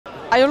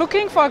Are you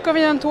looking for a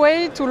convenient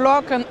way to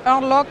lock and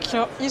unlock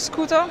your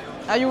e-scooter?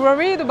 Are you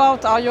worried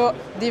about how your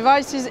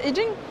device is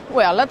aging?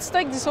 Well, let's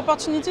take this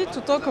opportunity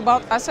to talk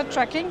about asset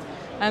tracking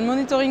and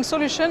monitoring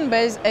solution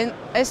based on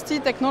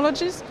ST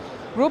technologies,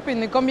 grouped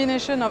in a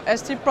combination of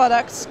ST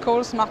products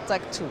called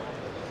SmartTag 2.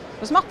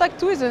 The SmartTag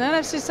 2 is an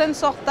NFC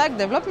sensor tag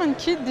development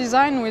kit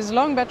designed with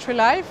long battery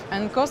life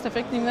and cost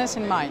effectiveness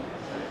in mind.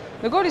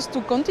 The goal is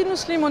to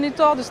continuously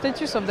monitor the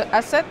status of the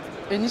asset,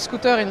 an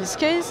e-scooter in this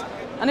case,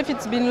 and if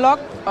it's been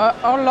locked or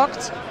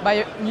unlocked by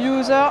a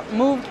user,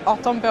 moved or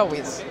tampered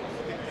with.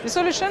 The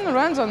solution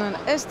runs on an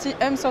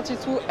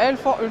STM32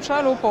 L4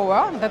 ultra low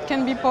power that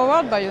can be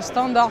powered by a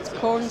standard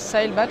coin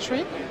cell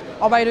battery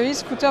or by the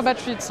e-scooter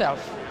battery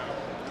itself.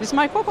 This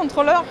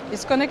microcontroller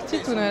is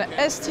connected to an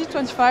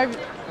ST25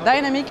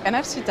 Dynamic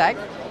NFC Tag,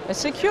 a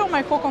secure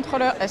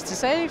microcontroller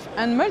STSAFE,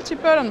 and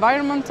multiple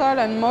environmental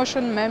and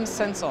motion MEMS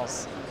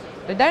sensors.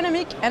 The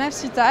Dynamic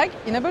NFC Tag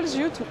enables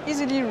you to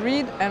easily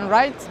read and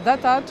write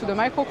data to the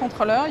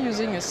microcontroller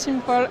using a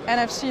simple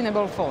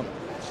NFC-enabled phone.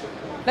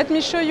 Let me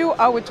show you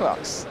how it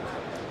works.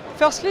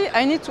 Firstly,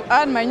 I need to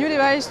add my new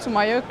device to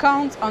my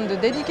account on the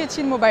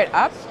dedicated mobile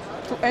app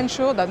to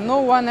ensure that no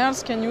one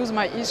else can use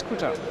my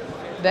e-scooter.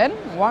 Then,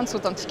 once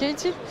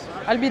authenticated,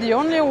 I'll be the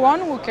only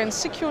one who can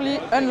securely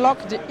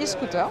unlock the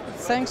e-scooter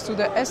thanks to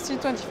the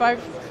ST25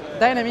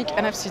 Dynamic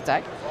NFC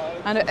Tag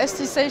and the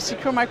STSAFE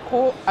Secure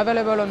Micro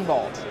available on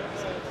board.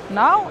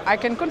 Now, I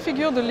can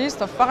configure the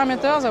list of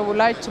parameters I would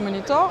like to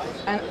monitor,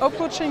 and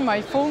approaching my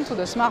phone to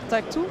the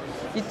SmartTag 2,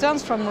 it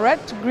turns from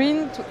red to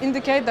green to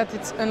indicate that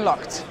it's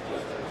unlocked.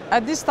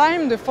 At this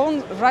time, the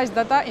phone writes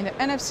data in the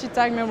NFC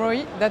tag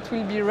memory that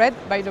will be read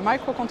by the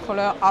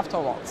microcontroller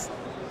afterwards.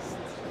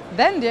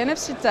 Then the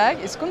NFC tag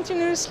is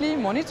continuously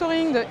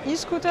monitoring the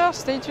e-scooter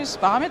status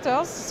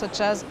parameters such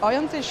as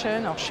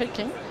orientation or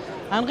shaking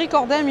and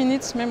record them in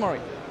its memory.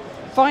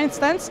 For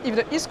instance, if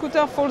the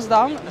e-scooter falls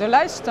down, the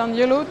lights turn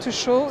yellow to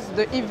show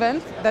the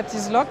event that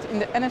is locked in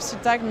the NFC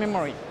tag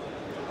memory.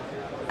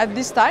 At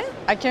this time,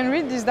 I can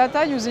read this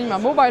data using my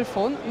mobile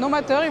phone, no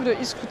matter if the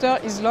e-scooter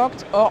is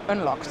locked or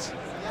unlocked.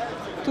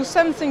 To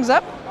sum things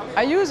up,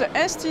 I use a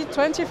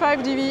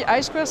ST25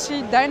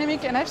 I2C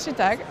Dynamic NFC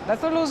Tag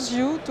that allows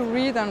you to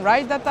read and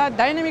write data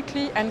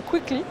dynamically and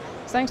quickly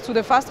thanks to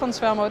the fast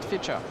transfer mode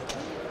feature.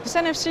 This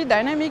NFC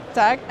Dynamic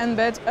Tag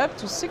embeds up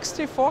to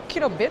 64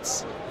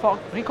 kilobits for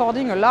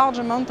recording a large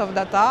amount of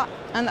data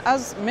and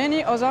has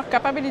many other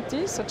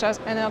capabilities such as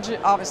energy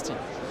harvesting.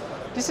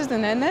 This is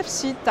an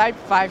NFC Type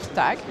 5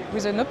 tag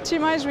with an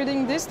optimized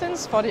reading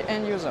distance for the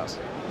end users.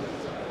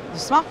 The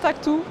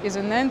SmartTag 2 is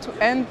an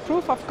end-to-end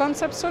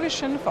proof-of-concept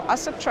solution for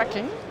asset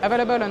tracking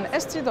available on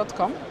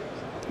ST.com,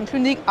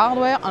 including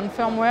hardware and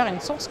firmware in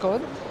source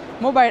code,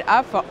 mobile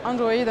app for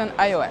Android and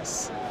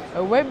iOS.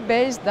 A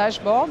web-based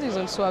dashboard is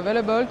also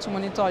available to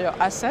monitor your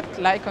asset,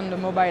 like on the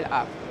mobile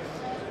app.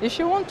 If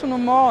you want to know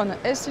more on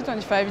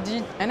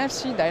ST25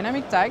 NFC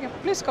Dynamic Tag,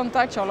 please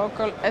contact your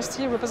local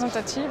ST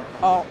representative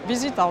or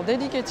visit our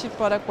dedicated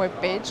product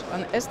webpage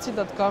on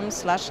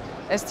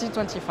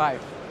st.com/ST25.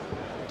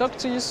 Talk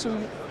to you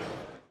soon.